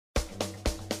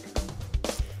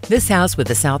This house with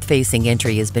a south-facing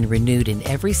entry has been renewed in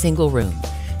every single room.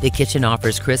 The kitchen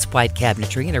offers crisp white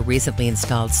cabinetry and a recently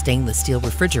installed stainless steel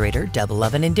refrigerator, double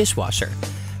oven, and dishwasher.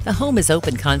 The home is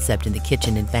open concept in the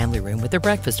kitchen and family room with a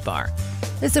breakfast bar.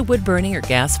 There's a wood-burning or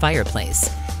gas fireplace.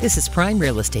 This is prime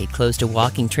real estate close to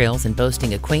walking trails and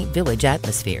boasting a quaint village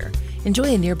atmosphere.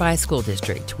 Enjoy a nearby school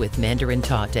district with Mandarin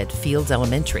taught at Fields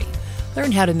Elementary.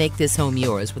 Learn how to make this home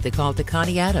yours with a call to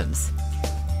Connie Adams.